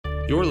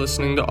You're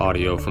listening to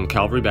audio from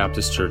Calvary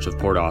Baptist Church of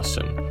Port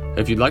Austin.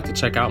 If you'd like to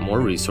check out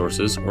more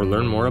resources or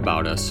learn more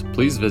about us,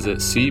 please visit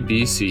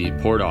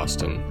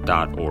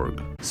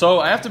cbcportaustin.org.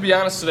 So I have to be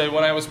honest today,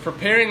 when I was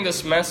preparing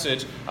this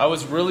message, I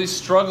was really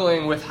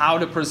struggling with how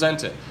to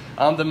present it.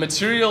 The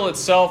material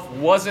itself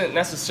wasn't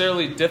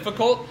necessarily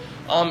difficult.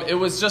 It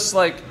was just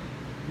like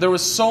there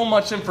was so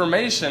much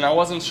information, I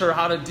wasn't sure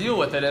how to deal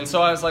with it. And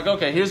so I was like,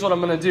 okay, here's what I'm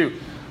going to do.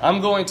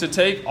 I'm going to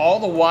take all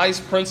the wise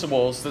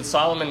principles that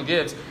Solomon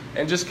gives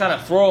and just kind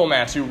of throw them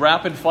at you,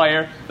 rapid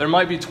fire. There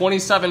might be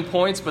 27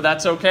 points, but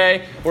that's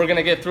okay. We're going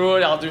to get through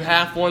it. I'll do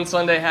half one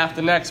Sunday, half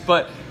the next.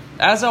 But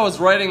as I was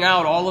writing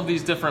out all of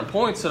these different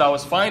points that I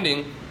was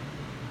finding,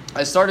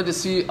 I started to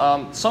see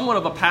somewhat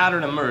of a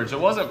pattern emerge. It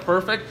wasn't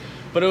perfect,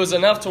 but it was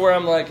enough to where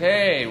I'm like,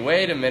 hey,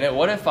 wait a minute,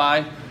 what if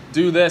I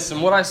do this?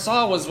 And what I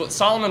saw was what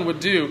Solomon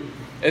would do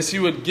is he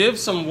would give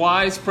some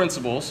wise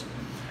principles,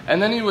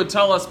 and then he would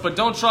tell us, but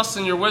don't trust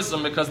in your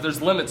wisdom because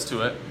there's limits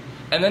to it.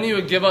 And then he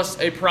would give us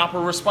a proper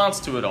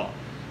response to it all.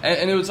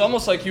 And it was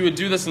almost like he would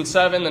do this in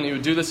 7, then he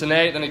would do this in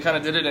 8, then he kind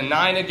of did it in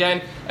 9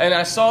 again. And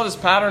I saw this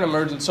pattern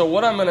emerge. And so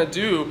what I'm going to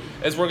do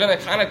is we're going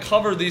to kind of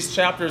cover these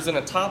chapters in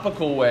a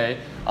topical way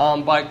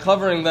by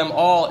covering them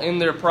all in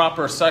their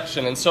proper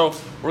section. And so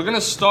we're going to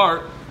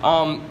start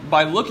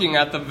by looking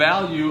at the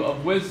value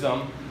of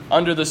wisdom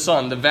under the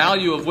sun. The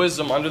value of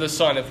wisdom under the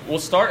sun. We'll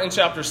start in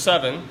chapter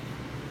 7,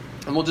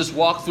 and we'll just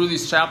walk through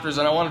these chapters.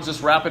 And I want to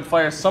just rapid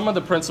fire some of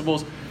the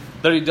principles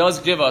that he does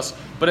give us.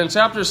 But in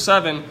chapter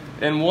 7,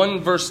 in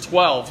 1 verse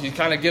 12, he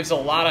kind of gives a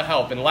lot of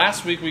help. And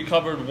last week we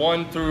covered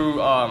 1 through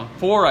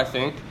 4, I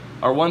think,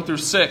 or 1 through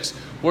 6,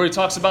 where he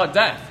talks about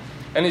death.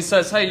 And he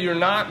says, hey, you're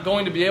not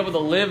going to be able to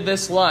live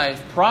this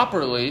life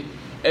properly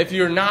if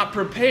you're not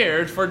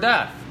prepared for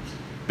death.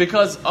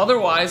 Because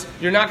otherwise,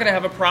 you're not going to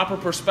have a proper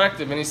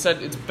perspective. And he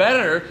said, it's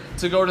better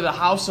to go to the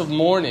house of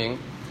mourning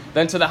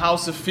than to the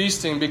house of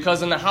feasting,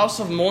 because in the house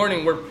of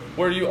mourning,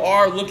 where you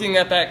are looking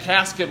at that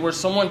casket, where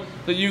someone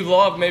that you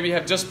love maybe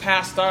have just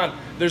passed on,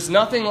 there's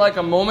nothing like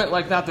a moment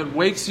like that that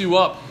wakes you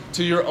up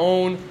to your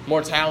own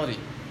mortality.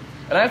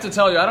 And I have to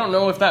tell you, I don't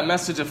know if that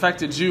message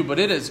affected you, but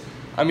it is,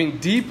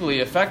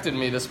 deeply affected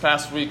me this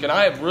past week, and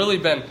I have really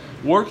been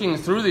working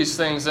through these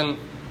things, and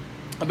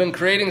I've been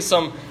creating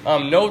some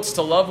notes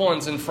to loved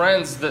ones and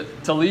friends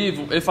to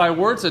leave if I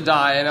were to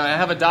die. And I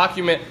have a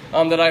document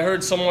that I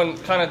heard someone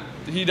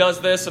he does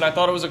this, and I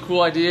thought it was a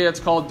cool idea. It's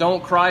called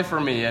Don't Cry For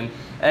Me. And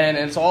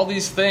it's all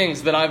these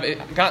things that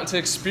I've gotten to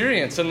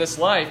experience in this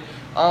life.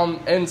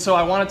 And so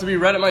I want it to be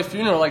read at my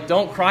funeral, like,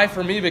 don't cry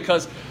for me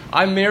because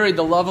I married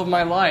the love of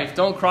my life.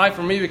 Don't cry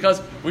for me because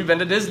we've been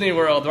to Disney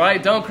World,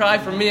 right? Don't cry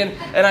for me.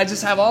 And I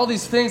just have all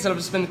these things, and I've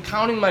just been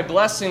counting my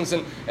blessings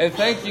and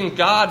thanking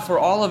God for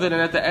all of it.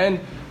 And at the end,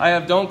 I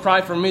have don't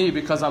cry for me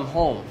because I'm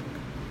home.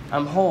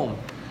 I'm home.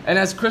 And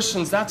as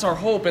Christians, that's our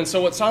hope. And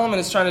so what Solomon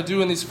is trying to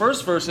do in these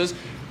first verses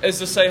is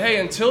to say, hey,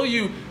 until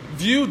you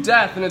view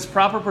death in its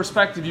proper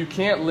perspective, you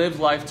can't live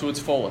life to its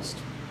fullest.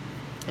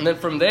 And then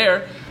from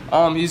there,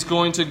 he's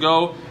going to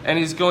go and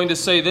he's going to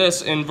say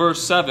this in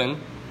verse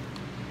 7.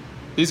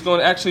 He's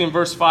going actually in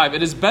verse 5.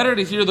 It is better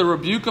to hear the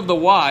rebuke of the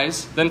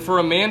wise than for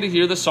a man to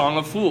hear the song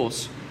of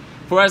fools.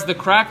 For as the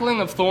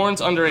crackling of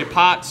thorns under a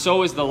pot,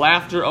 so is the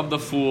laughter of the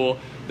fool.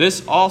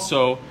 This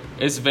also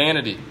is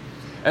vanity.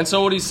 And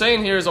so what he's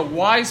saying here is a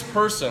wise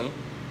person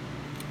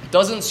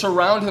doesn't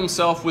surround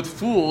himself with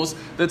fools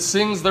that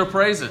sings their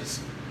praises.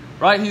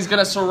 Right? He's going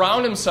to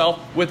surround himself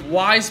with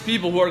wise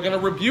people who are going to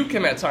rebuke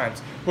him at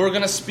times, who are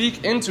going to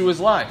speak into his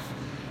life.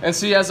 And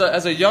see, as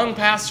a young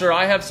pastor,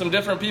 I have some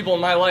different people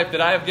in my life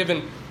that I have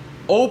given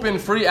open,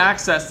 free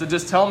access to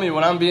just tell me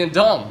when I'm being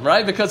dumb,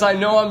 right? Because I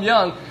know I'm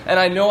young, and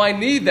I know I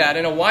need that.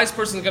 And a wise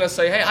person is going to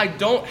say, hey, I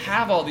don't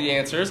have all the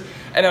answers,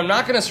 and I'm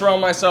not going to surround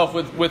myself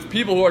with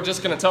people who are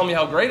just going to tell me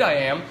how great I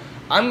am.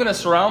 I'm going to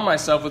surround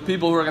myself with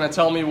people who are going to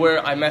tell me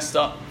where I messed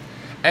up.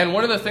 And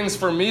one of the things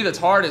for me that's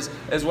hard is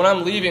when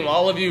I'm leaving,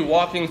 all of you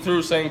walking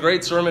through saying,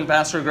 great sermon,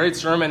 Pastor, great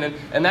sermon,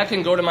 and that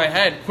can go to my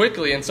head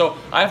quickly. And so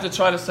I have to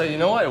try to say, you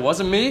know what, it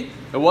wasn't me.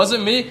 It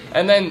wasn't me.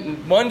 And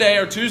then Monday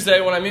or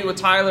Tuesday when I meet with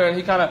Tyler and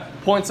he kind of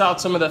points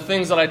out some of the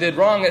things that I did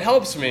wrong, it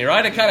helps me,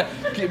 right? It kind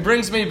of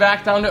brings me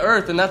back down to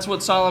earth. And that's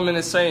what Solomon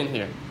is saying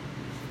here.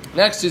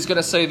 Next, he's going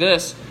to say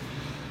this.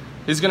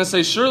 He's going to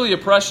say, surely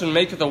oppression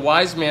maketh a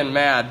wise man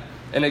mad,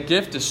 and a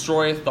gift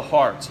destroyeth the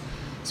heart.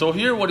 So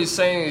here what he's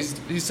saying is,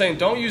 he's saying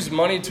don't use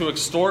money to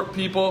extort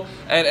people,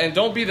 and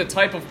don't be the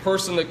type of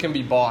person that can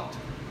be bought.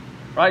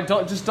 Right?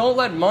 Don't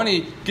let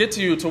money get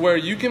to you to where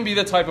you can be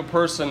the type of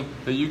person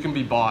that you can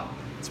be bought.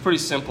 It's pretty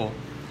simple.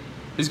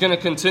 He's going to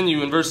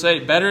continue in verse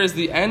 8. Better is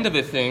the end of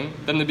a thing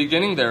than the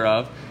beginning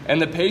thereof, and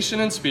the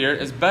patient in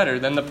spirit is better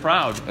than the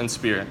proud in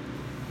spirit.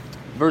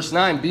 Verse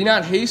 9. Be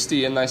not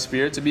hasty in thy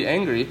spirit to be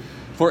angry,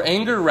 for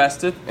anger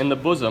resteth in the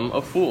bosom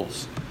of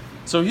fools.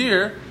 So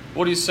here,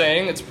 what he's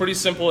saying, it's pretty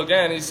simple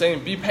again. He's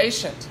saying, be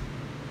patient.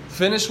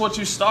 Finish what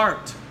you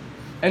start.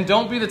 And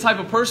don't be the type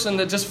of person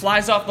that just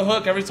flies off the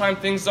hook every time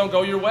things don't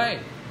go your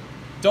way.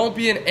 Don't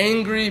be an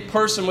angry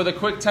person with a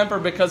quick temper,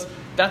 because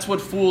that's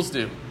what fools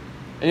do.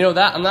 And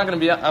that I'm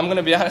going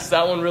to be honest,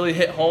 that one really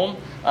hit home.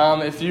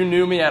 If you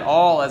knew me at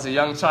all as a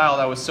young child,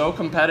 I was so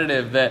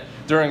competitive that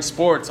during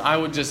sports, I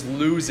would just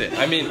lose it.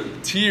 I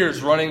mean,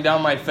 tears running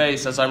down my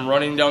face as I'm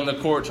running down the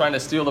court trying to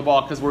steal the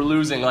ball because we're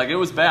losing. Like, it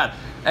was bad.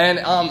 And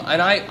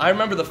I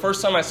remember the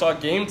first time I saw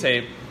game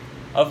tape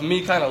of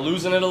me kind of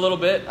losing it a little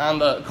bit on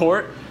the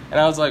court, and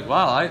I was like,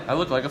 wow, I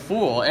look like a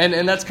fool.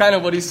 And that's kind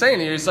of what he's saying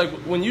here. He's like,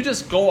 when you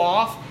just go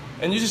off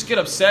and you just get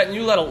upset and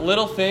you let a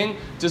little thing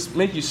just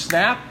make you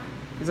snap,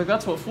 he's like,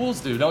 that's what fools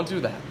do. Don't do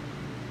that.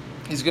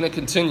 He's going to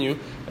continue.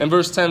 In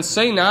verse 10,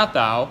 say not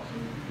thou,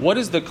 what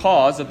is the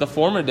cause that the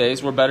former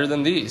days were better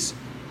than these?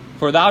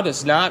 For thou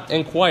dost not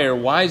inquire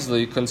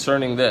wisely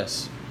concerning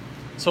this.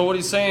 So what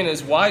he's saying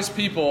is wise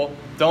people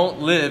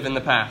don't live in the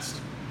past.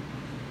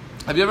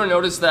 Have you ever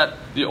noticed that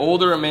the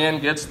older a man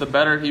gets, the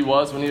better he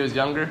was when he was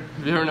younger?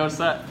 Have you ever noticed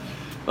that?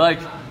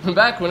 Like,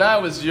 back when I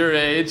was your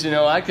age,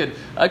 I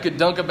could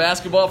dunk a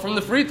basketball from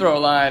the free throw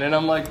line. And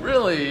I'm like,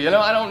 really?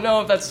 I don't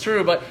know if that's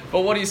true. But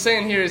what he's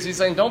saying here is he's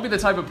saying, don't be the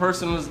type of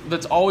person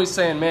that's always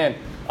saying, man,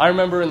 I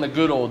remember in the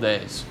good old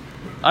days.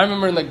 I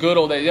remember in the good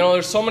old days.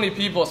 There's so many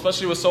people,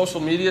 especially with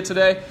social media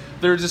today,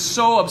 they're just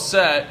so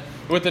upset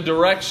with the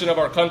direction of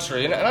our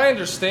country. And I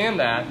understand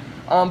that.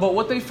 But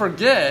what they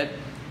forget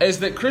is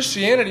that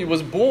Christianity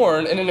was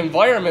born in an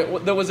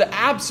environment that was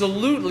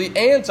absolutely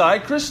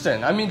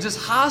anti-Christian. I mean, just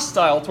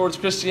hostile towards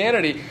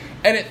Christianity,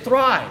 and it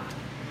thrived.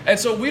 And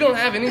so we don't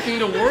have anything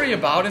to worry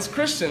about as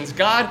Christians.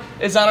 God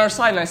is on our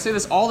side, and I say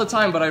this all the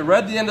time, but I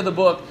read the end of the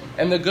book,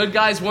 and the good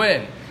guys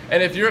win.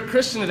 And if you're a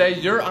Christian today,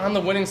 you're on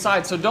the winning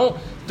side. So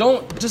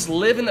don't just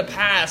live in the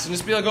past and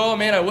just be like, oh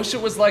man, I wish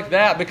it was like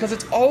that, because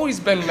it's always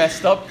been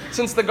messed up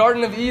since the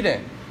Garden of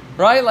Eden.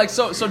 Right? Like,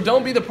 so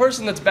don't be the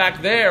person that's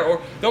back there, or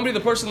don't be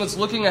the person that's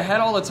looking ahead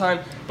all the time,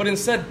 but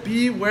instead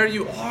be where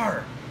you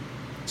are.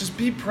 Just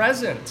be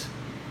present.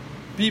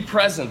 Be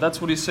present. That's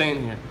what he's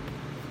saying here.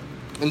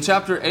 In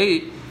chapter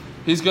 8,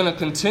 he's going to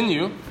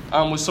continue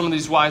with some of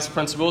these wise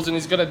principles, and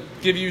he's going to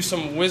give you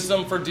some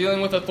wisdom for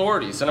dealing with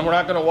authorities. And we're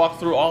not going to walk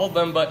through all of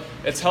them, but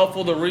it's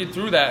helpful to read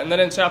through that. And then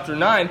in chapter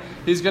 9,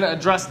 he's going to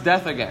address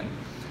death again.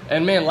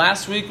 And man,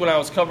 last week when I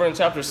was covering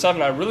chapter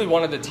 7, I really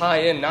wanted to tie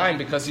in 9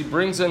 because he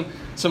brings in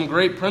some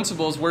great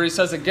principles where he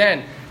says,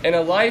 again, in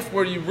a life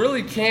where you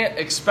really can't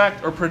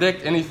expect or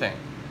predict anything,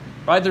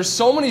 right? There's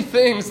so many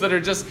things that are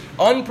just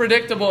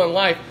unpredictable in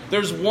life.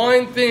 There's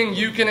one thing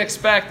you can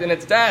expect, and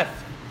it's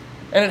death.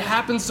 And it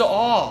happens to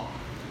all.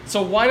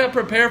 So why not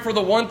prepare for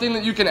the one thing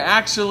that you can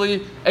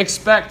actually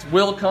expect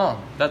will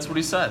come? That's what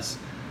he says.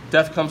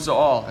 Death comes to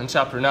all in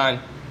chapter 9.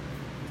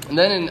 And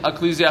then in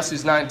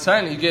Ecclesiastes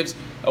 9:10, he gives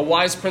a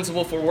wise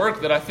principle for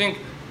work that I think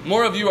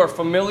more of you are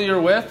familiar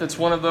with. It's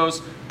one of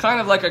those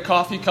kind of like a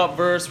coffee cup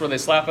verse where they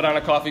slap it on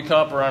a coffee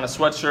cup or on a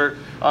sweatshirt.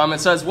 It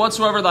says,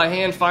 whatsoever thy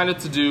hand findeth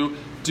to do,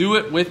 do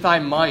it with thy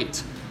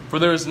might. For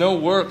there is no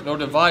work, nor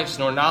device,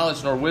 nor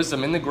knowledge, nor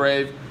wisdom in the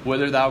grave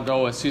whither thou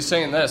goest. He's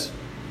saying this.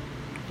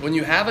 When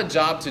you have a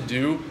job to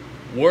do,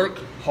 work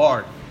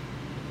hard.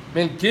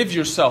 Man, give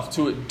yourself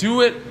to it.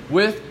 Do it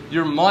with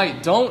your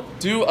might. Don't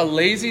do a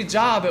lazy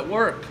job at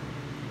work.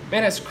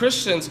 Man, as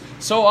Christians,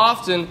 so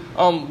often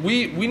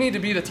we need to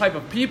be the type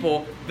of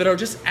people that are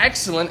just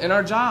excellent in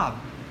our job.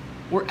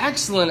 We're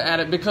excellent at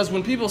it because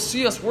when people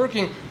see us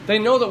working, they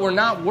know that we're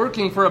not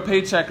working for a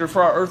paycheck or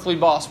for our earthly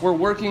boss. We're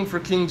working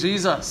for King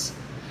Jesus.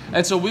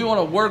 And so we want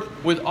to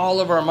work with all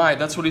of our might.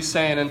 That's what he's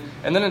saying.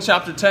 And then in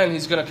chapter 10,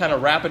 he's going to kind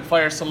of rapid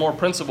fire some more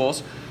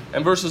principles.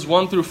 In verses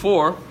 1 through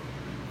 4,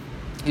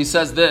 he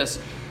says this,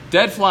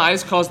 dead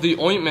flies cause the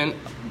ointment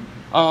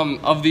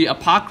of the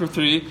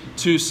apothecary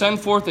to send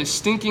forth a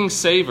stinking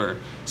savor.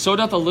 So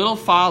doth a little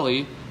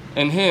folly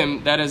in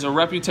him that is a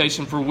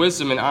reputation for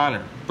wisdom and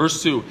honor.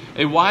 Verse 2,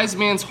 a wise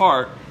man's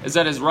heart is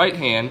at his right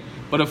hand,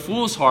 but a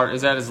fool's heart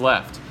is at his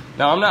left.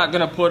 Now, I'm not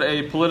going to put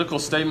a political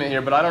statement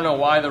here, but I don't know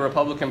why the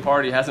Republican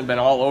Party hasn't been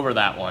all over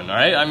that one, all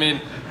right? I mean,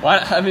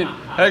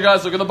 hey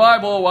guys, look at the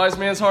Bible. A wise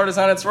man's heart is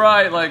on its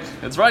right. Like,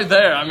 it's right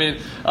there. I mean,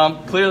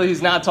 clearly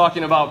he's not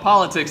talking about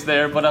politics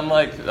there, but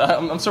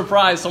I'm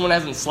surprised someone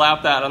hasn't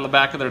slapped that on the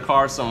back of their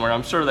car somewhere.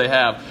 I'm sure they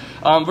have.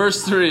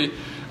 Verse 3,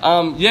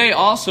 yea,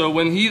 also,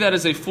 when he that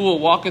is a fool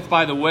walketh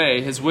by the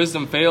way, his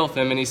wisdom faileth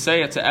him, and he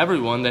saith to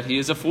everyone that he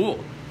is a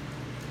fool.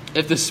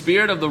 If the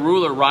spirit of the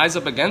ruler rise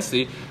up against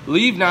thee,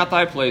 leave not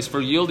thy place,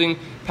 for yielding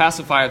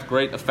pacifieth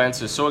great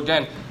offenses. So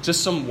again,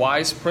 just some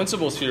wise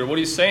principles here. What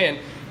he's saying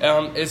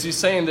is he's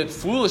saying that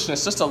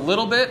foolishness, just a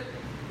little bit,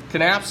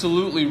 can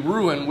absolutely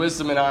ruin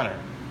wisdom and honor.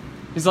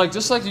 He's like,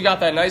 just like you got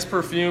that nice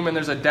perfume and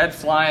there's a dead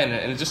fly in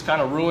it and it just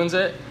kind of ruins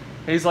it.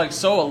 He's like,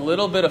 so a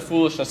little bit of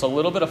foolishness, a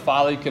little bit of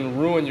folly can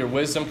ruin your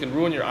wisdom, can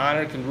ruin your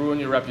honor, can ruin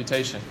your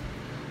reputation.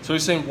 So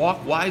he's saying,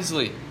 walk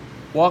wisely.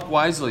 Walk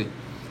wisely.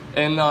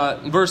 In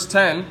verse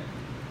 10,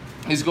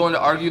 he's going to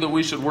argue that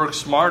we should work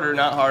smarter,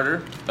 not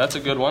harder. That's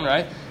a good one,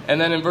 right? And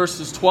then in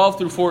verses 12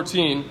 through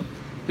 14,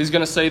 he's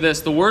going to say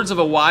this, the words of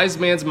a wise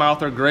man's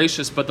mouth are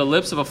gracious, but the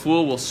lips of a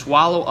fool will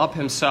swallow up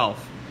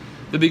himself.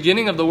 The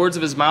beginning of the words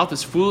of his mouth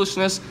is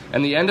foolishness,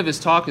 and the end of his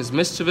talk is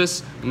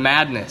mischievous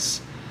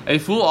madness. A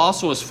fool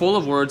also is full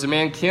of words. A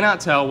man cannot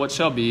tell what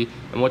shall be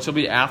and what shall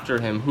be after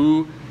him.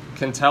 Who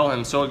can tell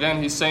him? So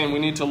again, he's saying we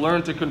need to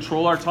learn to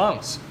control our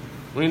tongues.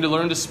 We need to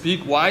learn to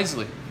speak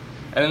wisely.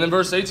 And then in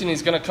verse 18,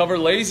 he's going to cover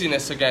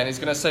laziness again. He's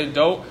going to say,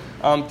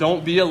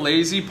 don't be a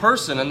lazy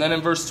person. And then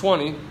in verse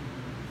 20,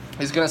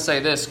 he's going to say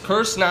this,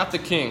 curse not the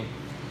king,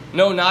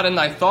 no, not in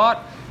thy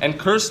thought, and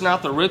curse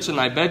not the rich in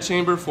thy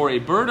bedchamber, for a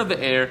bird of the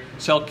air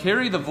shall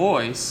carry the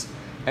voice,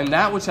 and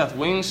that which hath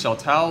wings shall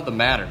tell the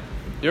matter.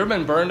 You ever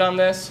been burned on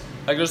this?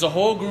 Like there's a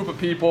whole group of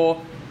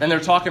people, and they're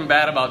talking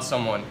bad about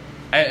someone,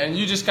 and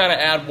you just kind of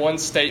add one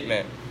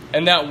statement.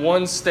 And that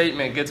one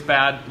statement gets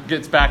back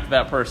to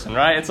that person,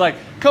 right? It's like,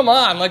 come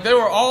on, like they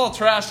were all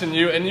trashing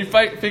you, and you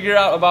figure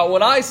out about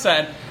what I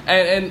said.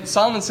 And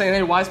Solomon's saying,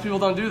 hey, wise people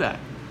don't do that.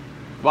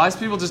 Wise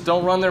people just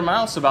don't run their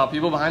mouths about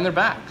people behind their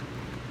back.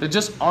 They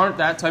just aren't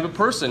that type of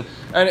person.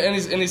 And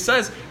he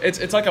says,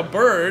 it's like a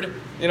bird,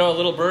 a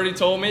little bird he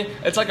told me.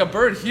 It's like a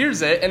bird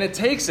hears it, and it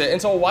takes it.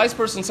 And so a wise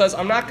person says,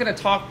 I'm not going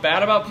to talk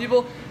bad about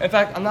people. In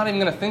fact, I'm not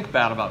even going to think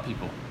bad about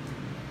people.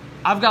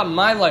 I've got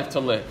my life to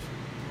live.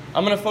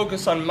 I'm going to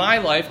focus on my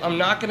life. I'm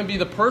not going to be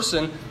the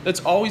person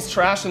that's always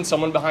trashing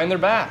someone behind their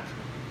back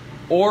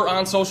or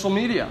on social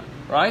media,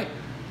 right?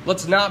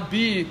 Let's not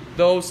be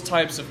those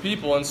types of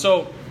people. And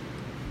so,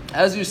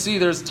 as you see,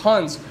 there's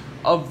tons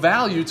of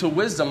value to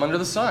wisdom under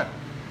the sun.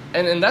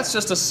 And that's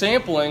just a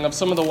sampling of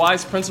some of the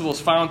wise principles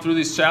found through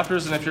these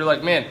chapters. And if you're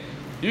like, man,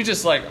 you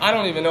just I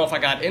don't even know if I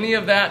got any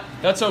of that,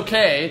 that's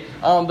okay.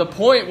 The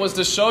point was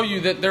to show you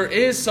that there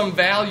is some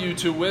value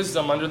to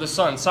wisdom under the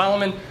sun.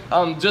 Solomon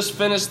just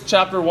finished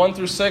chapter 1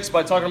 through 6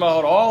 by talking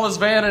about how all is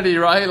vanity,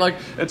 right? Like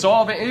it's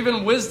all,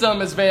 even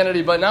wisdom is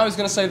vanity. But now he's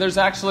going to say there's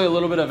actually a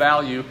little bit of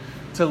value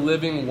to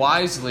living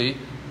wisely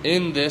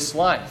in this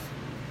life.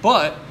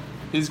 But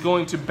he's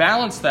going to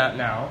balance that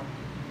now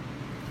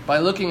by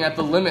looking at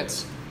the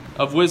limits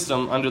of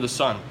wisdom under the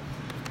sun.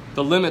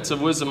 The limits of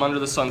wisdom under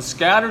the sun.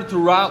 Scattered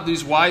throughout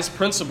these wise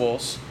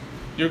principles,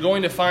 you're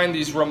going to find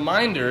these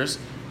reminders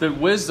that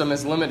wisdom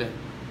is limited.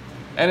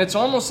 And it's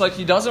almost like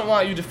he doesn't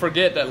want you to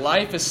forget that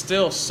life is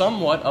still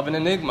somewhat of an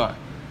enigma.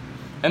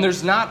 And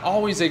there's not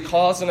always a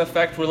cause and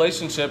effect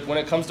relationship when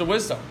it comes to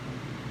wisdom.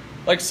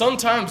 Like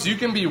sometimes you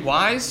can be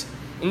wise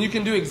and you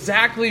can do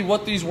exactly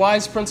what these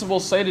wise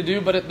principles say to do,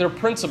 but they're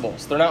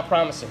principles, they're not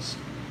promises.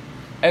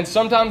 And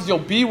sometimes you'll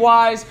be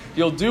wise,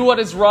 you'll do what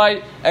is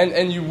right,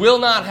 and you will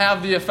not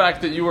have the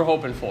effect that you were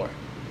hoping for.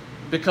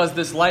 Because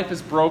this life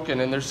is broken,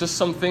 and there's just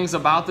some things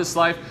about this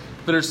life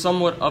that are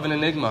somewhat of an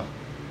enigma.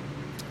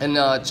 In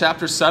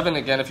chapter 7,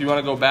 again, if you want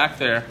to go back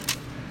there,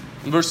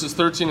 in verses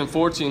 13 and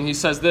 14, he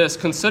says this,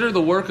 consider the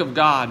work of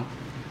God,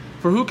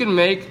 for who can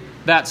make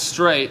that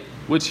straight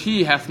which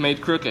he hath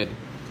made crooked?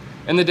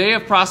 In the day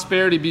of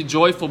prosperity be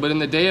joyful, but in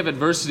the day of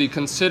adversity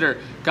consider,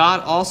 God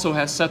also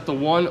has set the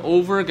one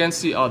over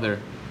against the other,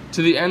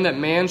 to the end that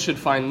man should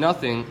find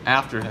nothing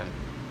after him.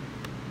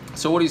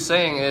 So what he's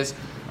saying is,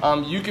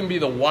 you can be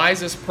the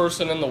wisest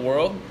person in the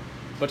world,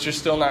 but you're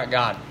still not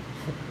God.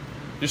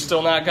 You're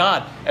still not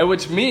God. And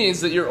which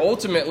means that you're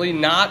ultimately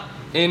not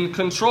in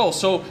control.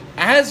 So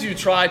as you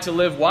try to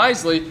live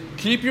wisely,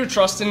 keep your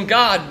trust in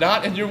God,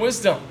 not in your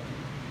wisdom.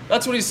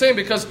 That's what he's saying,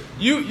 because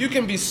you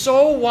can be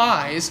so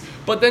wise,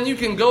 but then you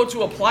can go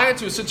to apply it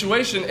to a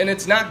situation and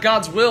it's not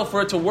God's will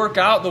for it to work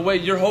out the way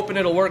you're hoping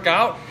it'll work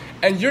out,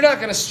 and you're not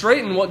going to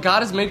straighten what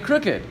God has made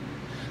crooked.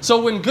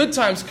 So when good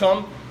times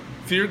come,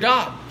 fear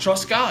God,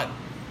 trust God.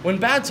 When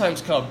bad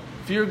times come,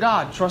 fear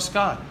God, trust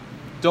God.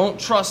 Don't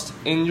trust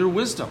in your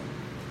wisdom.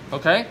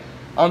 Okay?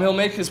 He'll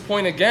make his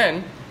point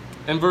again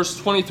in verse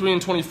 23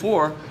 and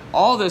 24.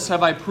 All this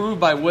have I proved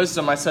by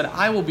wisdom. I said,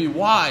 I will be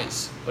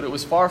wise, but it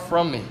was far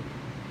from me.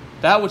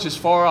 That which is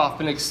far off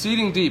and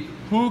exceeding deep,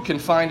 who can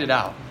find it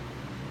out?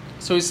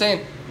 So he's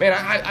saying, man,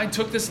 I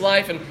took this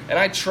life and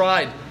I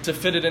tried to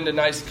fit it into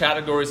nice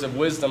categories of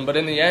wisdom, but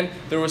in the end,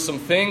 there were some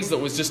things that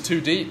was just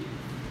too deep.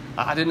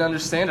 I didn't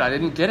understand it. I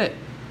didn't get it.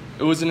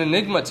 It was an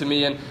enigma to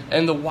me,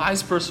 and the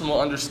wise person will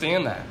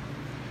understand that.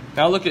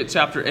 Now look at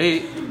chapter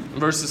 8,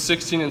 verses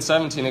 16 and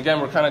 17.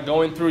 Again, we're kind of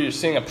going through, you're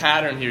seeing a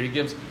pattern here. He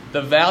gives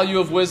the value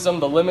of wisdom,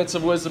 the limits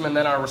of wisdom, and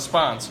then our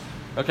response.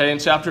 Okay, in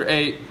chapter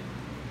 8,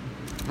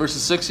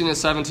 verses 16 and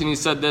 17, he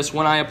said this,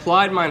 when I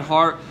applied mine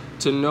heart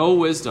to know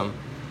wisdom,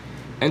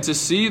 and to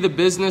see the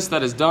business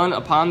that is done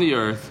upon the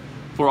earth,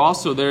 for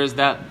also there is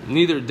that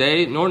neither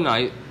day nor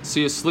night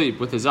seeth sleep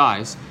with his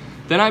eyes,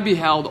 then I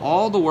beheld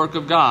all the work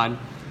of God,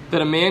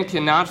 that a man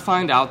cannot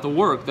find out the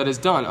work that is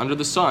done under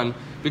the sun,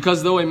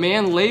 because though a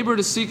man labor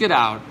to seek it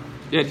out,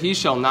 yet he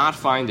shall not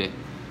find it.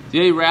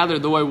 Yea, rather,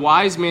 though a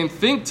wise man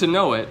think to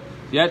know it,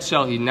 yet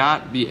shall he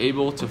not be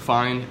able to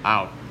find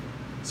out.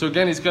 So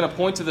again, he's going to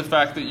point to the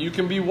fact that you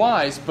can be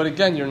wise, but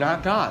again, you're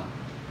not God.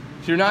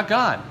 You're not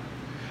God.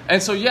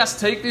 And so yes,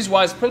 take these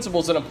wise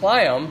principles and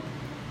apply them,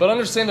 but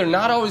understand they're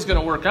not always going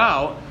to work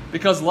out,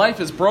 because life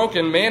is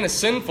broken, man is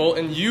sinful,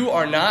 and you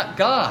are not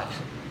God.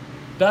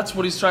 That's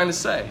what he's trying to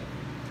say.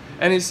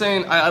 And he's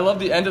saying, I love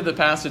the end of the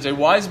passage, a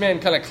wise man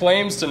kind of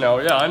claims to know,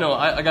 yeah, I know,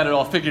 I got it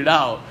all figured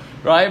out,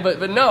 right?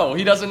 But no,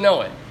 he doesn't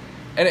know it.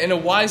 And a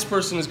wise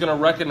person is going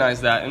to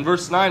recognize that. In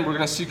verse 9, we're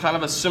going to see kind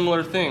of a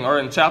similar thing, or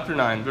in chapter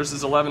 9,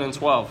 verses 11 and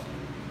 12.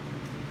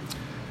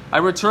 I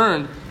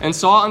returned and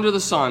saw under the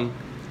sun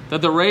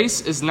that the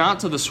race is not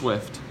to the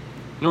swift,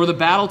 nor the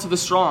battle to the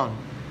strong,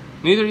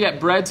 neither yet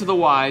bread to the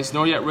wise,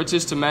 nor yet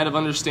riches to men of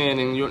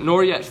understanding,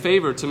 nor yet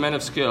favor to men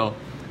of skill,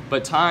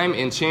 but time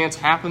and chance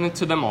happeneth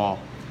to them all.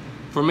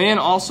 For man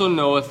also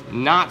knoweth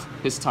not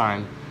his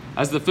time,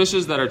 as the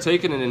fishes that are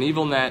taken in an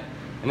evil net,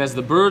 and as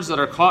the birds that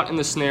are caught in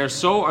the snare,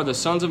 so are the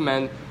sons of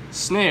men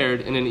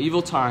snared in an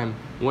evil time,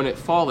 when it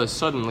falleth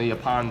suddenly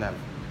upon them.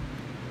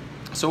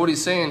 So what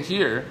he's saying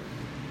here,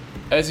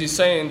 is he's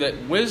saying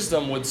that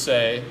wisdom would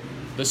say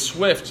the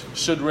swift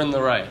should win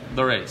the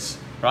race,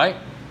 right?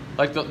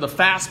 Like the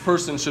fast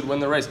person should win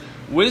the race.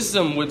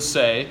 Wisdom would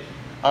say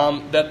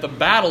that the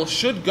battle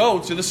should go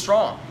to the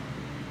strong.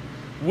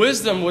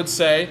 Wisdom would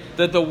say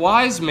that the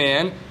wise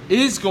man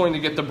is going to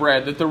get the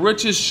bread, that the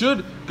riches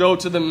should go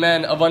to the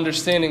men of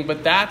understanding,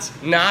 but that's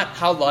not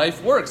how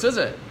life works, is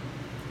it?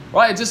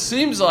 Right? It just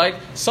seems like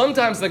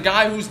sometimes the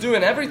guy who's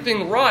doing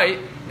everything right,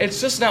 it's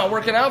just not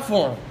working out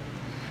for him.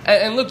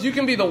 And look, you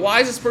can be the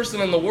wisest person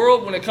in the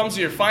world when it comes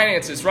to your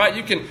finances, right?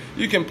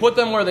 You can put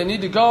them where they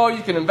need to go.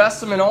 You can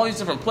invest them in all these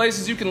different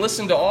places. You can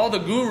listen to all the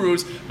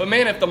gurus. But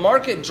man, if the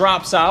market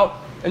drops out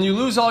and you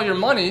lose all your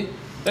money,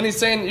 then he's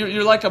saying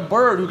you're like a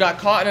bird who got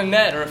caught in a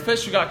net, or a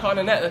fish who got caught in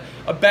a net.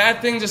 A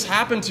bad thing just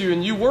happened to you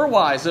and you were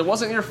wise. It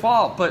wasn't your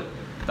fault, but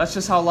that's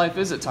just how life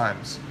is at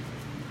times.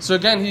 So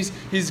again,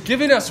 he's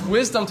giving us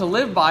wisdom to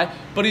live by,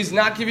 but he's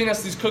not giving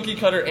us these cookie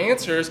cutter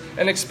answers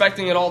and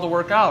expecting it all to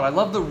work out. I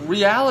love the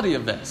reality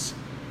of this,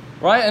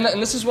 right?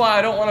 And this is why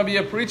I don't want to be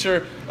a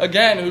preacher,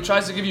 again, who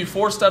tries to give you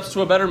 4 steps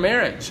to a better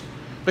marriage.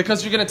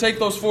 Because you're going to take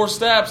those 4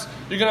 steps,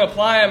 you're going to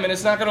apply them, and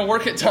it's not going to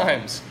work at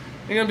times.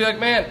 You're going to be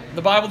like, man,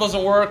 the Bible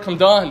doesn't work, I'm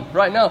done.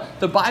 Right? No,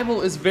 the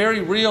Bible is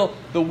very real,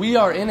 that we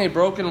are in a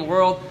broken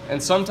world,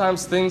 and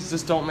sometimes things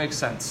just don't make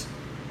sense.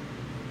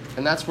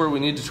 And that's where we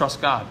need to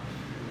trust God.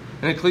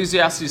 In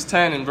Ecclesiastes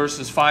 10, in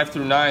verses 5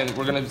 through 9,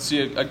 we're going to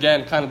see,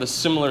 again, kind of the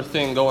similar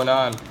thing going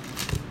on.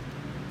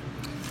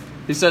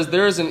 He says,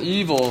 there is an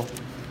evil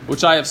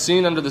which I have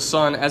seen under the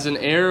sun, as an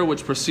error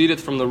which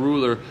proceedeth from the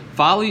ruler.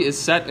 Folly is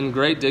set in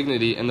great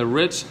dignity, and the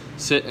rich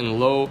sit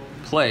in low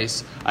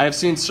place. I have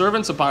seen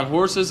servants upon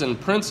horses, and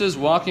princes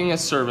walking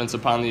as servants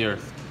upon the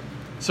earth.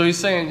 So he's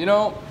saying, you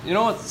know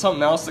what's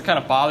something else that kind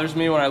of bothers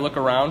me when I look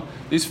around?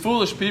 These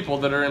foolish people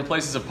that are in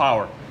places of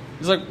power.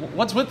 He's like,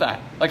 what's with that?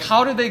 Like,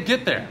 how did they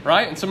get there,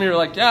 right? And some of you are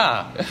like,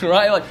 yeah,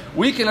 right? Like,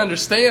 we can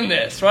understand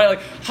this, right?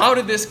 Like, how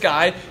did this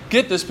guy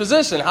get this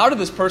position? How did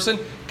this person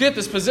get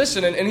this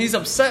position? And he's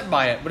upset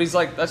by it. But he's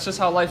like, that's just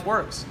how life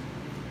works.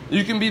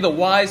 You can be the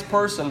wise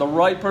person, the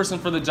right person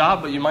for the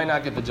job, but you might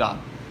not get the job.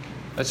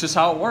 That's just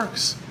how it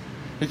works.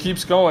 He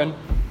keeps going.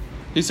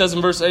 He says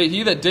in verse 8,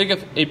 he that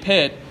diggeth a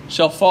pit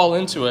shall fall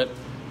into it,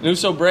 and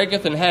whoso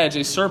breaketh an hedge,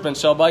 a serpent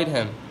shall bite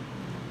him.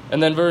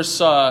 And then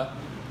verse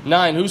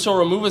 9, whoso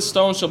removeth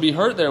stones shall be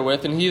hurt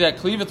therewith, and he that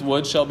cleaveth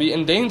wood shall be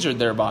endangered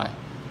thereby.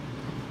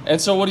 And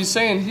so what he's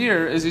saying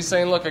here is he's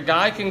saying, look, a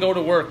guy can go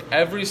to work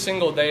every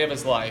single day of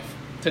his life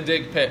to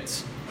dig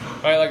pits.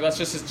 Right? Like, that's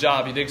just his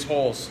job. He digs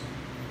holes.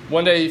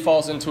 One day he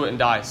falls into it and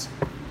dies.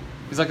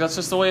 He's like, that's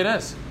just the way it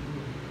is.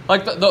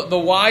 Like, the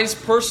wise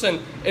person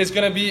is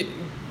going to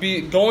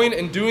be going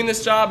and doing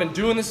this job and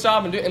doing this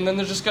job, and then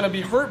they're just going to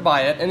be hurt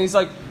by it. And he's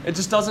like, it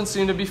just doesn't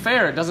seem to be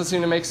fair. It doesn't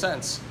seem to make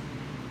sense.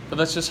 But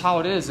that's just how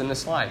it is in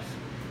this life.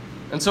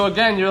 And so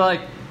again, you're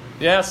like,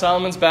 yeah,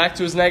 Solomon's back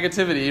to his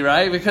negativity,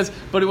 right?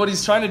 But what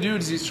he's trying to do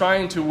is he's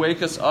trying to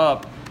wake us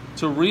up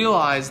to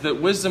realize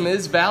that wisdom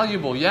is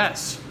valuable,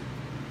 yes,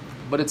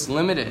 but it's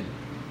limited.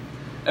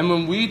 And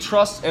when we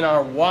trust in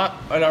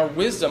our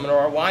wisdom and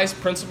our wise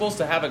principles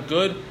to have a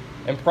good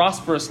and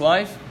prosperous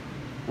life,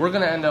 we're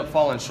going to end up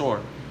falling short.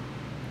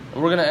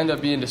 And we're going to end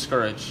up being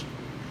discouraged.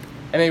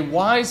 And a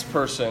wise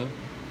person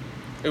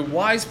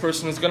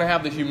is going to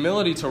have the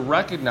humility to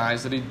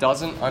recognize that he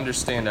doesn't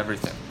understand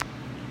everything.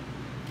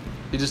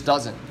 He just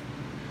doesn't.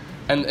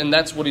 And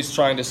that's what he's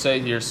trying to say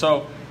here.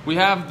 So we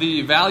have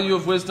the value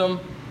of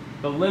wisdom,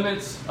 the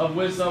limits of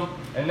wisdom,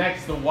 and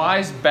next the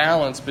wise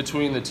balance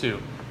between the two.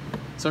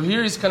 So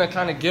here he's going to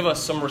kind of give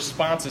us some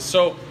responses.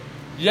 So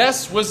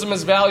yes, wisdom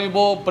is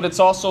valuable, but it's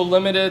also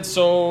limited.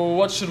 So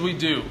what should we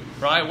do,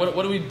 right?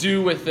 What do we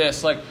do with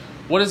this? Like,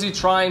 what is he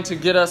trying to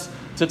get us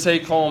to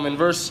take home? In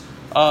verse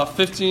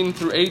 15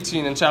 through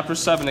 18 in chapter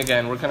 7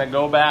 again. We're going to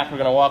go back. We're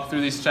going to walk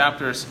through these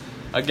chapters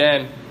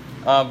again.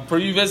 For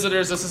you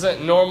visitors, this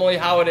isn't normally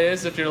how it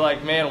is. If you're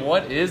like, man,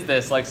 what is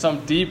this? Like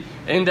some deep,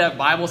 in-depth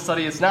Bible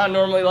study. It's not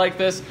normally like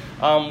this.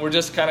 We're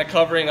just kind of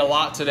covering a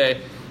lot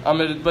today.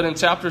 But in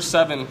chapter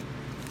 7,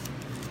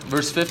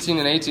 verse 15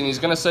 and 18, he's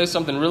going to say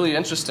something really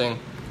interesting.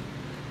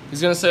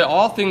 He's going to say,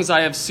 all things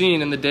I have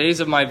seen in the days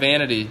of my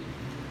vanity.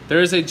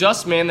 There is a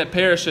just man that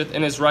perisheth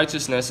in his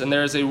righteousness, and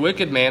there is a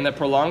wicked man that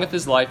prolongeth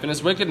his life in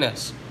his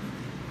wickedness.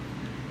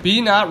 Be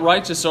not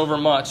righteous over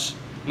much,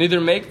 neither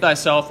make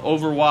thyself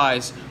over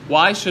wise.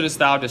 Why shouldest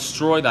thou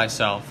destroy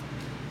thyself?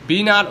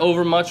 Be not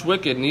overmuch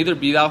wicked, neither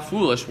be thou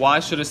foolish. Why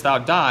shouldest thou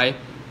die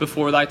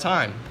before thy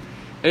time?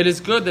 It is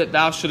good that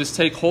thou shouldest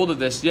take hold of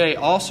this. Yea,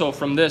 also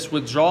from this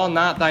withdraw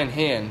not thine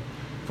hand,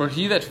 for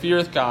he that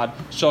feareth God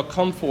shall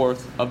come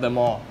forth of them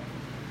all.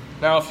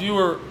 Now, if you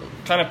were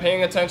kind of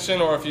paying attention,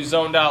 or if you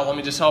zoned out, let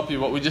me just help you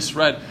what we just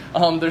read.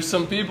 There's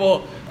some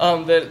people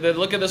that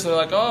look at this and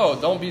they're like, oh,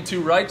 don't be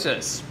too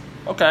righteous.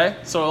 Okay,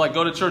 so like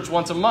go to church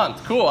once a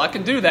month. Cool, I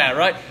can do that,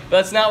 right? But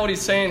that's not what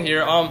he's saying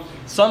here.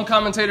 Some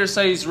commentators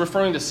say he's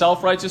referring to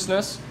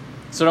self-righteousness.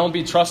 So don't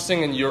be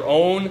trusting in your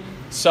own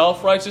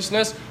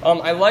self-righteousness.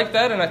 I like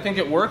that, and I think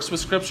it works with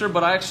Scripture,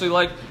 but I actually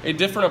like a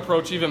different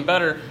approach even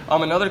better.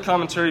 Another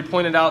commentary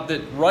pointed out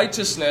that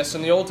righteousness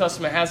in the Old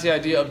Testament has the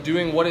idea of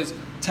doing what is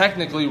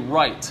technically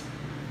right.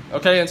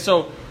 Okay, and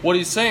so what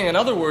he's saying, in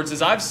other words,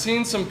 is I've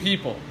seen some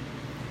people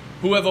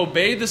who have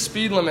obeyed the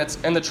speed limits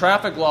and the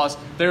traffic laws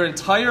their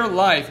entire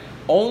life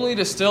only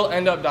to still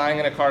end up dying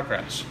in a car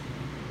crash.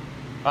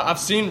 I've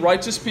seen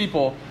righteous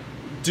people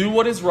do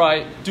what is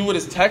right, do what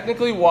is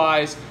technically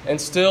wise,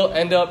 and still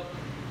end up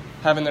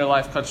having their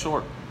life cut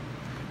short.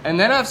 And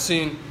then I've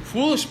seen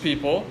foolish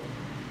people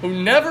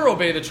who never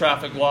obey the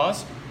traffic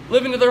laws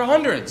live into their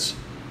hundreds.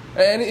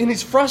 And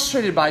he's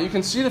frustrated by it. You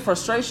can see the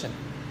frustration.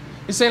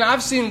 He's saying,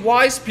 I've seen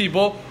wise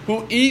people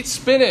who eat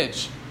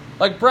spinach,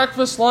 like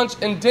breakfast, lunch,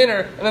 and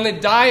dinner, and then they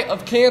die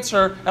of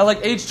cancer at like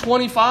age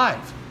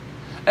 25.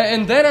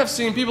 And then I've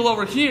seen people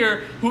over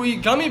here who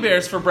eat gummy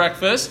bears for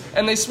breakfast,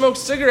 and they smoke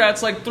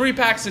cigarettes like 3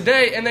 packs a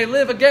day, and they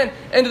live again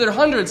into their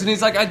hundreds. And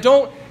he's like, I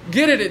don't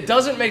get it. It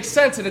doesn't make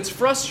sense, and it's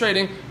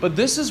frustrating. But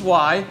this is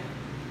why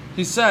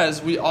he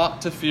says we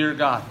ought to fear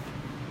God.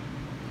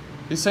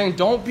 He's saying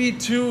don't be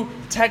too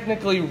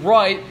technically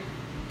right,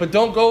 but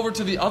don't go over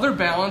to the other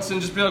balance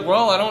and just be like,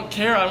 well, I don't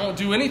care. I won't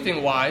do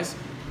anything wise.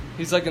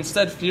 He's like,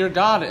 instead, fear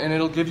God, and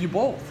it'll give you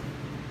both.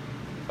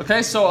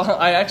 Okay, so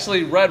I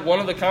actually read one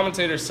of the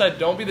commentators said,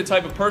 don't be the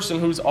type of person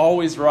who's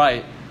always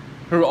right,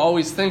 who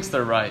always thinks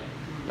they're right.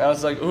 And I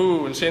was like,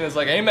 ooh, and Shana's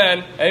like,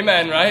 amen,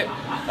 right?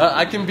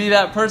 I can be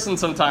that person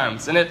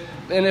sometimes. And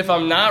if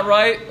I'm not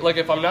right, like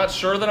if I'm not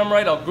sure that I'm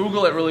right, I'll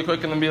Google it really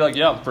quick and then be like,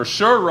 yeah, I'm for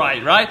sure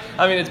right?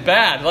 I mean, it's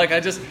bad. Like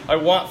I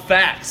want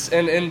facts.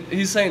 And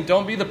he's saying,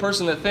 don't be the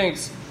person that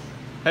thinks,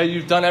 hey,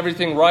 you've done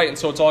everything right and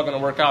so it's all going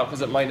to work out,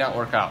 because it might not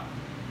work out.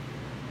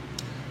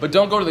 But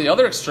don't go to the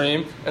other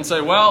extreme and say,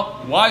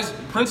 well, wise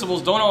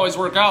principles don't always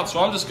work out, so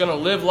I'm just going to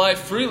live life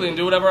freely and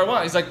do whatever I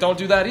want. He's like, don't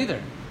do that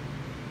either.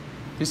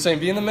 He's saying,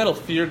 be in the middle,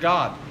 fear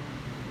God.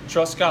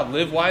 Trust God.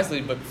 Live wisely,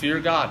 but fear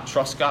God.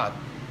 Trust God.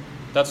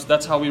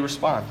 That's how we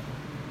respond.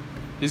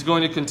 He's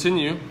going to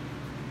continue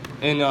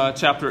in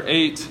chapter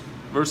 8,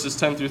 verses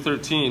 10 through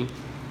 13.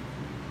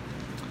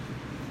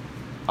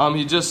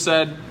 He just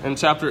said in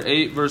chapter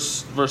 8,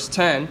 verse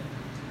 10,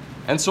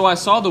 and so I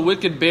saw the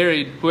wicked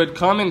buried, who had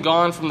come and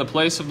gone from the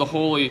place of the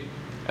holy,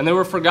 and they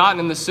were forgotten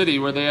in the city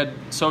where they had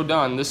so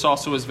done. This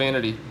also is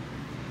vanity.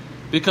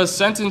 Because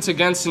sentence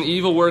against an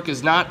evil work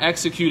is not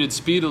executed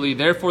speedily,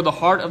 therefore the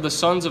heart of the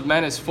sons of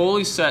men is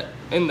fully set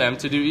in them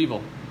to do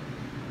evil.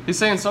 He's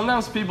saying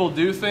sometimes people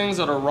do things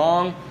that are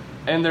wrong,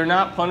 and they're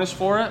not punished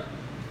for it.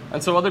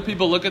 And so other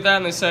people look at that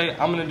and they say,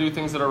 I'm going to do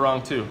things that are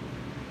wrong too.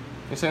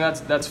 He's saying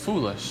that's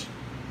foolish.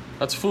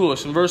 That's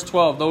foolish. In verse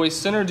 12, though a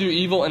sinner do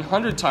evil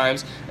 100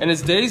 times, and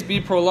his days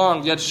be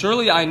prolonged, yet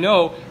surely I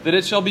know that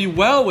it shall be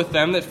well with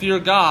them that fear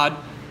God,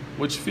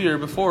 which fear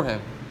before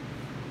him.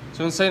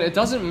 So he's saying it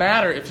doesn't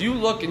matter if you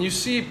look and you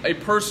see a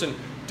person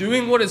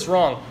doing what is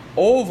wrong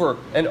over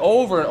and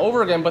over and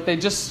over again, but they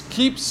just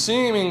keep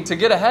seeming to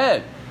get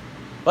ahead.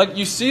 Like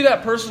you see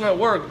that person at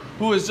work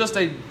who is just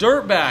a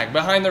dirtbag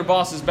behind their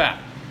boss's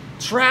back,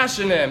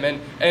 trashing him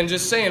and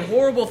just saying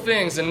horrible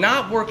things and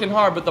not working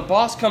hard, but the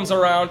boss comes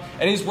around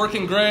and he's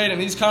working great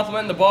and he's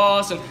complimenting the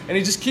boss and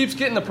he just keeps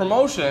getting the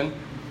promotion.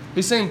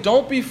 He's saying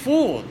don't be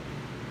fooled.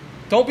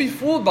 Don't be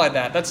fooled by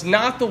that. That's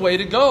not the way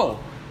to go,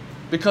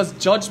 because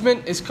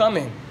judgment is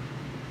coming.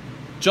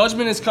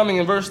 Judgment is coming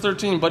in verse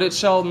 13, but it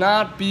shall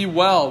not be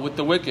well with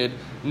the wicked,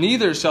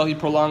 neither shall he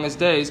prolong his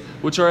days,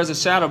 which are as a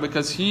shadow,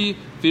 because he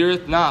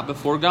feareth not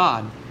before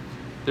God.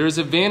 There is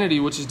a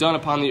vanity which is done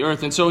upon the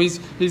earth. And so he's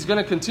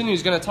going to continue,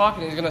 he's going to talk,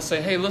 and he's going to say,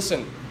 hey,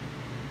 listen,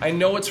 I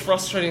know it's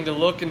frustrating to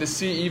look and to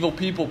see evil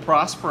people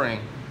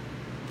prospering,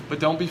 but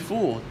don't be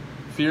fooled.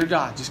 Fear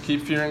God. Just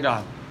keep fearing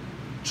God.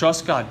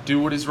 Trust God. Do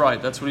what is right.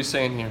 That's what he's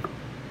saying here.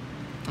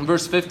 In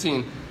verse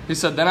 15, he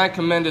said, then I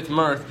commendeth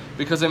mirth,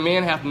 because a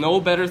man hath no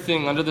better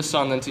thing under the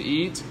sun than to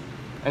eat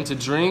and to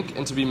drink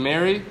and to be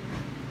merry,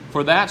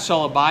 for that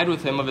shall abide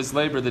with him of his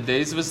labor the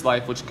days of his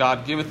life, which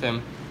God giveth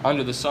him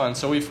under the sun.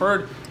 So we've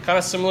heard kind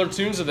of similar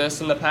tunes of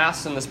this in the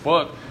past in this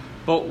book.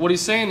 But what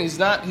he's saying, he's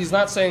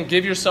not saying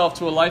give yourself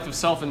to a life of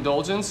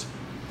self-indulgence.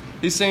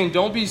 He's saying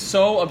don't be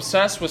so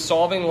obsessed with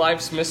solving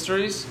life's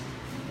mysteries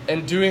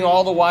and doing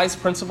all the wise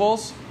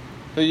principles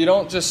that you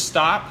don't just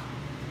stop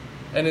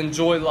and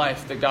enjoy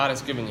life that God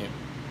has given you.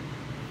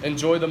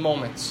 Enjoy the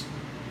moments.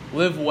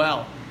 Live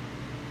well.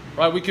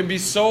 Right? We can be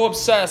so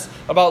obsessed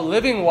about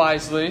living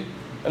wisely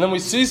And then we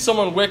see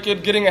someone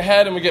wicked getting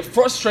ahead and we get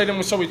frustrated,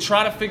 and so we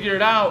try to figure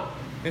it out.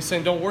 He's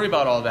saying, don't worry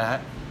about all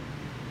that.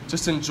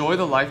 Just enjoy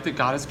the life that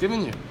God has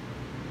given you.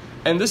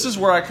 And this is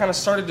where I kind of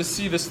started to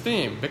see this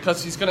theme,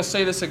 because he's going to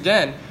say this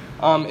again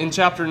in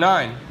chapter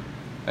 9.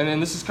 And then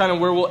this is kind of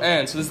where we'll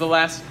end. So this is the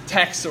last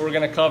text that we're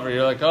going to cover.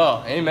 You're like,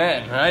 oh,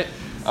 amen, right?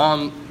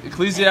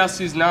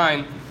 Ecclesiastes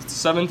 9,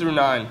 7 through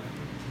 9.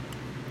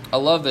 I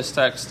love this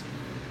text.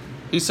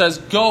 He says,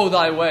 go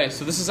thy way.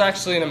 So this is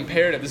actually an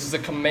imperative. This is a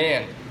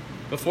command.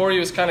 Before he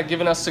was kind of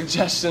giving us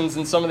suggestions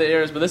in some of the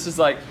areas, but this is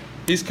like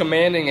he's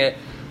commanding it.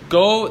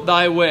 Go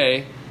thy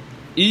way,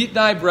 eat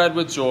thy bread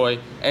with joy,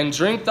 and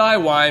drink thy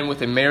wine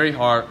with a merry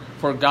heart,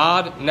 for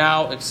God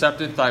now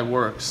accepteth thy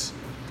works.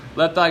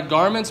 Let thy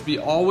garments be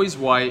always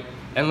white,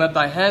 and let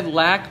thy head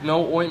lack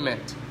no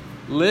ointment.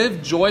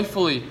 Live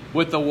joyfully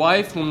with the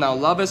wife whom thou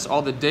lovest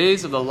all the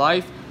days of the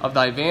life of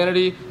thy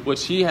vanity,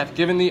 which he hath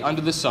given thee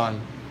under the sun.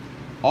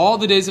 All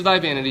the days of thy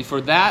vanity, for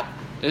that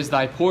is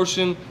thy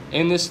portion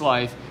in this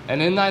life,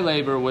 and in thy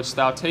labor which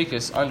thou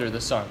takest under the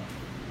sun.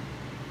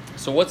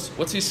 So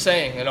what's he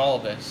saying in all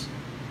of this?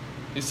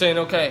 He's saying,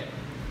 okay,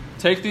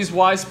 take these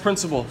wise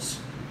principles.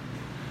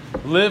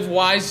 Live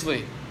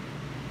wisely.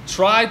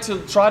 Try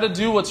to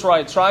do what's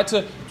right. Try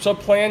to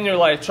plan your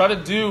life. Try to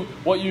do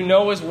what you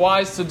know is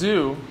wise to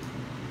do.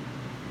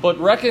 But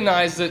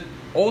recognize that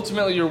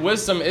ultimately your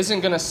wisdom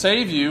isn't going to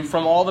save you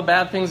from all the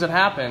bad things that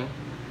happen.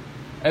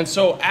 And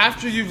so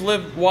after you've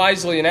lived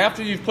wisely, and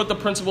after you've put the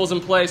principles in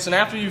place, and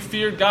after you've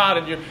feared God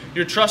and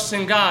you're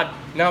trusting God,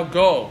 now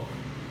go.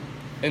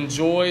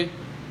 Enjoy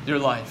your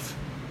life.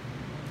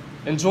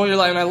 Enjoy your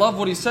life. And I love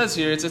what he says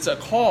here. It's a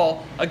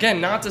call, again,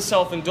 not to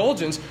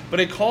self-indulgence, but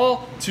a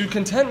call to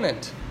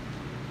contentment.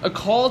 A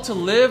call to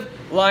live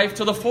life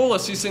to the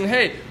fullest. He's saying,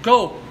 hey,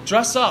 go,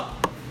 dress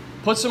up.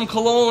 Put some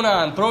cologne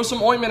on. Throw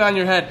some ointment on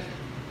your head.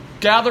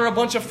 Gather a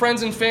bunch of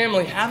friends and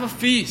family. Have a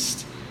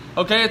feast.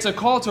 Okay, it's a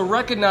call to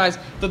recognize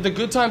that the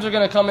good times are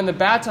going to come and the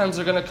bad times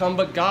are going to come,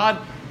 but God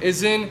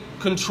is in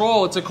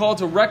control. It's a call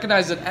to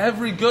recognize that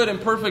every good and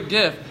perfect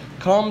gift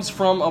comes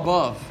from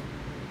above.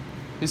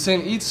 He's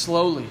saying, eat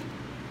slowly.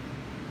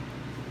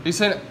 He's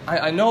saying,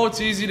 I know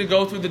it's easy to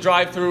go through the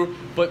drive-thru,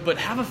 but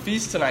have a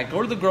feast tonight.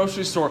 Go to the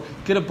grocery store,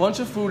 get a bunch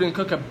of food, and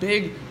cook a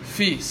big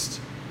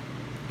feast.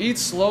 Eat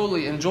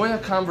slowly. Enjoy a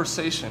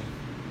conversation.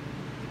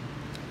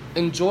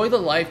 Enjoy the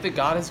life that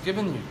God has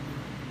given you.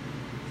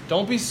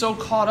 Don't be so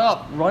caught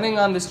up running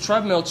on this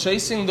treadmill,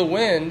 chasing the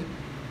wind,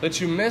 that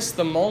you miss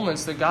the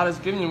moments that God has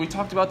given you. We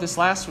talked about this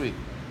last week.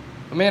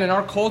 But man, in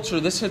our culture,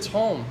 this hits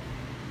home.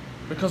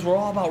 Because we're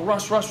all about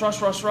rush.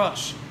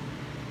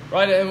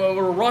 Right? And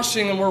we're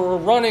rushing and we're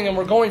running and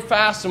we're going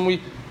fast, and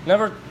we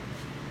never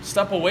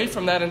step away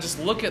from that and just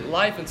look at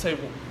life and say,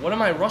 what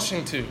am I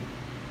rushing to?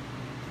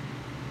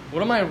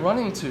 What am I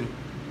running to?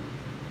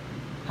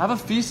 Have a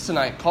feast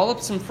tonight. Call up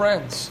some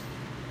friends.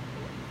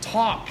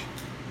 Talk.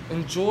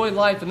 Enjoy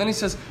life. And then he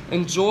says,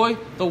 enjoy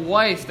the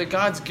wife that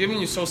God's given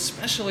you. So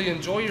especially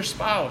enjoy your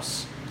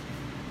spouse.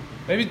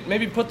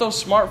 Maybe put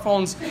those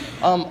smartphones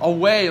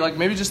away. Like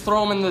maybe just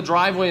throw them in the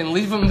driveway and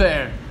leave them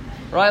there.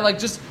 Right? Like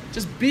just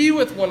be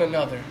with one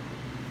another.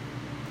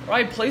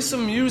 Right? Play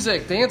some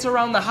music. Dance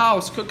around the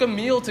house. Cook a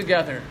meal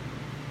together.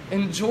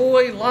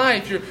 Enjoy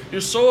life.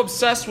 You're so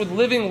obsessed with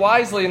living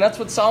wisely. And that's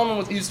what Solomon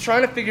was. He was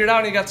trying to figure it out,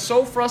 and he got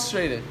so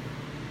frustrated.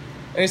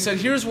 And he said,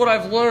 here's what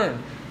I've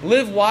learned.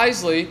 Live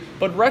wisely,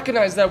 but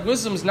recognize that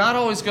wisdom's not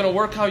always going to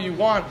work how you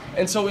want.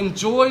 And so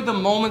enjoy the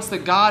moments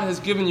that God has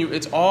given you.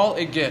 It's all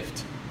a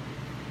gift.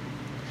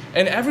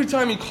 And every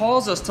time he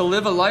calls us to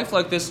live a life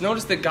like this,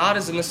 notice that God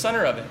is in the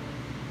center of it.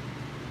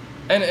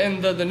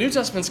 And the New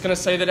Testament's going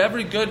to say that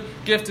every good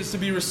gift is to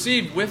be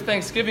received with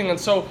thanksgiving. And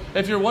so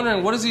if you're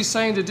wondering, what is he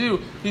saying to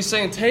do? He's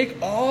saying, take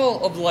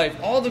all of life,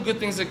 all the good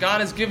things that God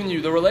has given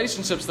you, the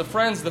relationships, the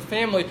friends, the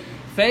family.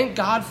 Thank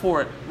God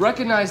for it.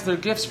 Recognize their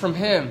gifts from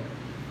him.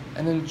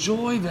 And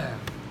enjoy them.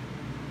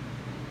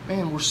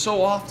 Man, we're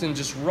so often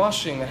just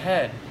rushing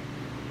ahead.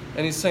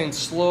 And he's saying,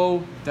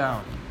 slow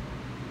down.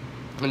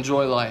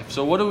 Enjoy life.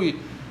 So what do we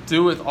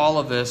do with all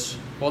of this?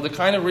 Well, to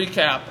kind of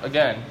recap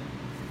again,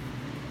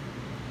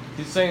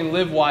 he's saying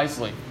live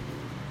wisely.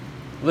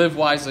 Live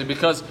wisely,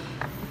 because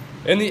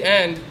in the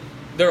end,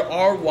 there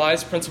are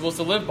wise principles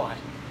to live by.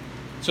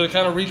 So to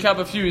kind of recap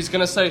a few, he's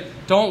going to say,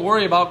 don't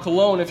worry about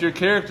cologne if your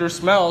character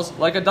smells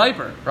like a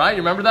diaper. Right? You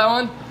remember that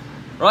one?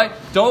 Right?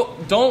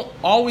 Don't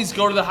always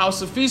go to the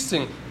house of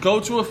feasting. Go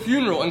to a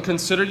funeral and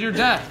consider your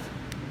death.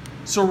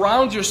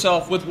 Surround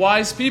yourself with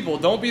wise people.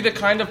 Don't be the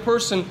kind of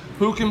person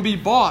who can be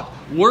bought.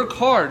 Work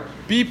hard.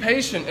 Be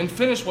patient and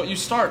finish what you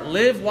start.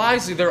 Live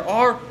wisely. There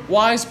are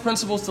wise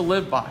principles to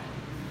live by.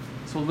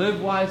 So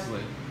live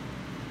wisely.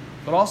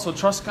 But also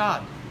trust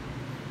God.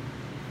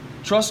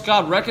 Trust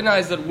God.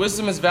 Recognize that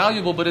wisdom is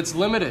valuable, but it's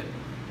limited.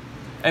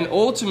 And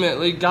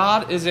ultimately,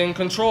 God is in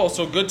control.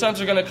 So good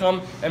times are going to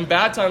come and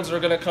bad times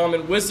are going to come.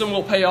 And wisdom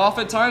will pay off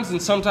at times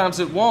and sometimes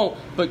it won't.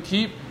 But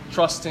keep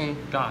trusting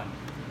God.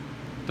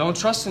 Don't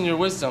trust in your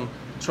wisdom.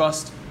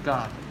 Trust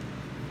God.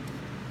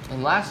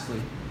 And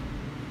lastly,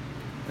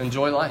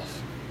 enjoy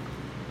life.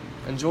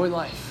 enjoy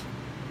life.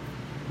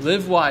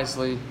 Live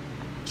wisely,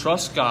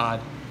 trust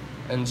God,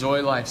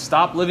 enjoy life.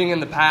 Stop living in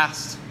the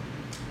past.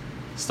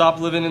 Stop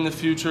living in the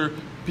future.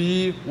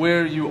 Be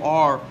where you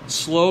are.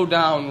 Slow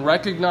down.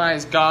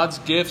 Recognize God's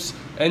gifts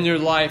in your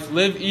life.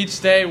 Live each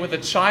day with a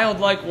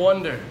childlike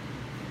wonder.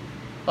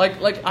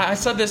 Like I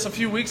said this a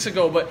few weeks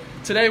ago, but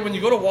today when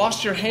you go to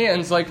wash your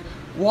hands,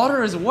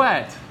 water is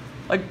wet.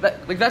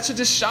 That should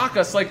just shock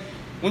us.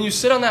 When you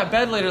sit on that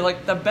bed later,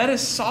 the bed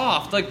is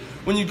soft.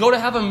 When you go to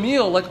have a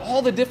meal,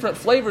 all the different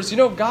flavors.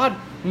 God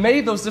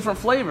made those different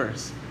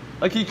flavors.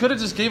 He could have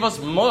just gave us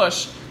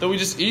mush that we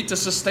just eat to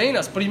sustain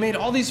us, but He made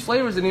all these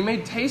flavors and He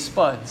made taste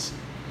buds.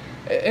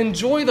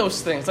 Enjoy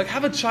those things.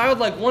 Have a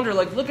childlike wonder.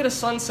 Look at a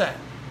sunset.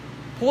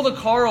 Pull the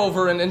car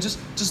over and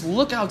just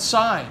look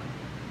outside.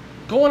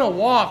 Go on a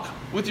walk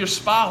with your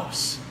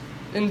spouse.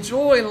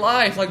 Enjoy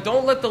life.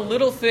 Don't let the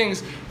little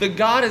things that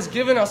God has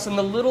given us in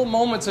the little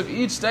moments of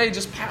each day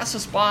just pass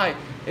us by.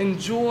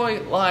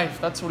 Enjoy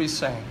life. That's what He's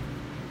saying.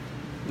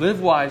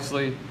 Live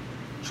wisely.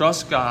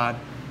 Trust God.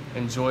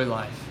 Enjoy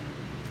life.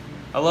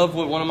 I love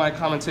what one of my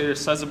commentators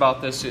says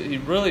about this. He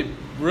really,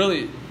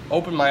 really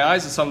opened my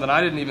eyes to something I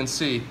didn't even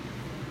see.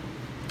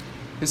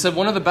 He said,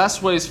 one of the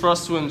best ways for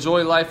us to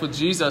enjoy life with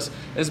Jesus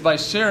is by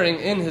sharing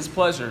in His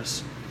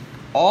pleasures.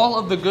 All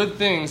of the good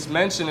things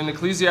mentioned in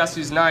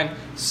Ecclesiastes 9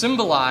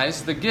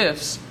 symbolize the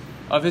gifts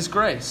of His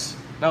grace.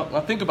 Now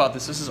think about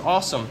this. This is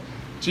awesome.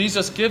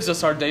 Jesus gives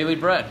us our daily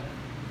bread.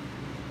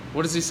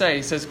 What does He say?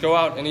 He says, go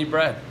out and eat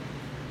bread.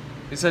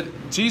 He said,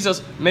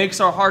 Jesus makes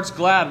our hearts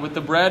glad with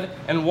the bread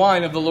and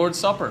wine of the Lord's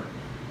Supper.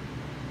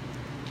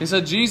 He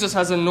said, Jesus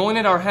has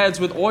anointed our heads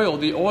with oil,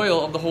 the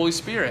oil of the Holy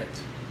Spirit.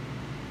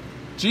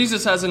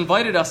 Jesus has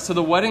invited us to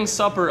the wedding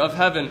supper of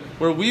heaven,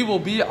 where we will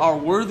be our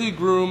worthy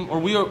groom,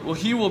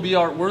 He will be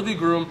our worthy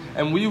groom,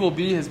 and we will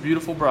be His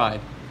beautiful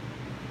bride.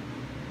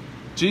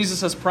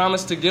 Jesus has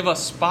promised to give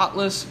us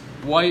spotless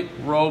white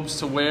robes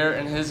to wear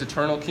in His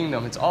eternal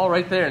kingdom. It's all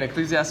right there in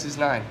Ecclesiastes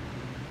 9.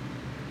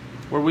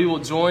 Where we will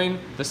join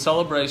the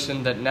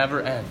celebration that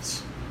never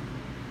ends.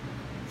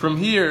 From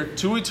here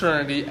to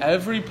eternity,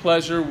 every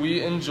pleasure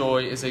we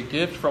enjoy is a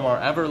gift from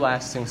our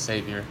everlasting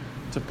Savior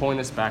to point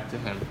us back to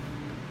Him.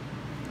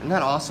 Isn't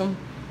that awesome?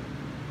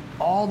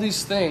 All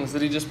these things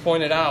that He just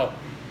pointed out,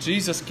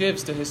 Jesus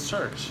gives to His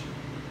church.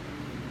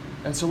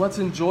 And so let's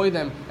enjoy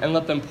them and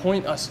let them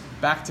point us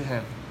back to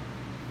Him.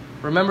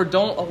 Remember,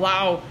 don't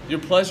allow your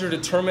pleasure to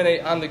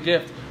terminate on the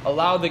gift.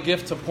 Allow the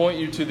gift to point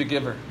you to the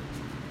giver.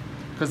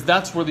 Because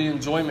that's where the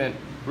enjoyment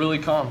really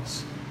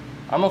comes.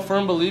 I'm a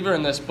firm believer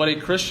in this, but a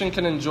Christian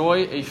can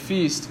enjoy a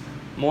feast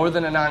more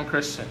than a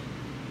non-Christian.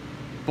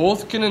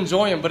 Both can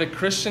enjoy them, but a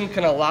Christian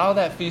can allow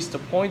that feast to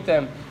point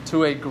them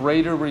to a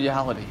greater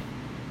reality.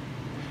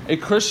 A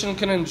Christian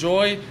can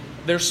enjoy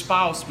their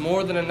spouse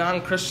more than a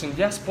non-Christian.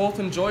 Yes, both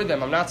enjoy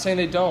them. I'm not saying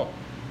they don't.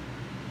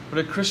 But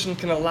a Christian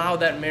can allow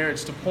that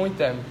marriage to point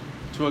them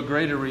to a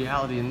greater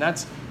reality. And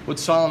that's what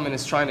Solomon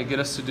is trying to get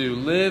us to do.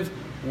 Live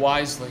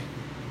wisely.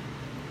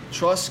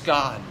 Trust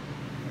God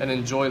and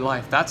enjoy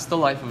life. That's the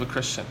life of a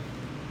Christian.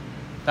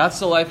 That's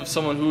the life of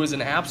someone who is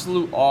in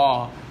absolute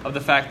awe of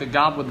the fact that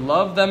God would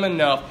love them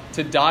enough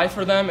to die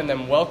for them and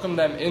then welcome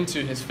them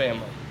into His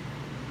family.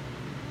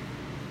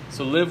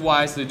 So live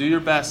wisely. Do your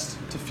best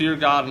to fear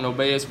God and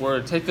obey His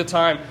word. Take the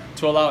time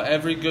to allow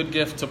every good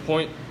gift to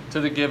point to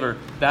the giver.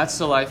 That's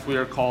the life we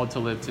are called to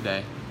live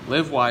today.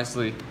 Live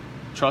wisely,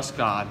 trust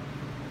God,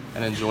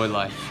 and enjoy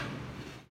life.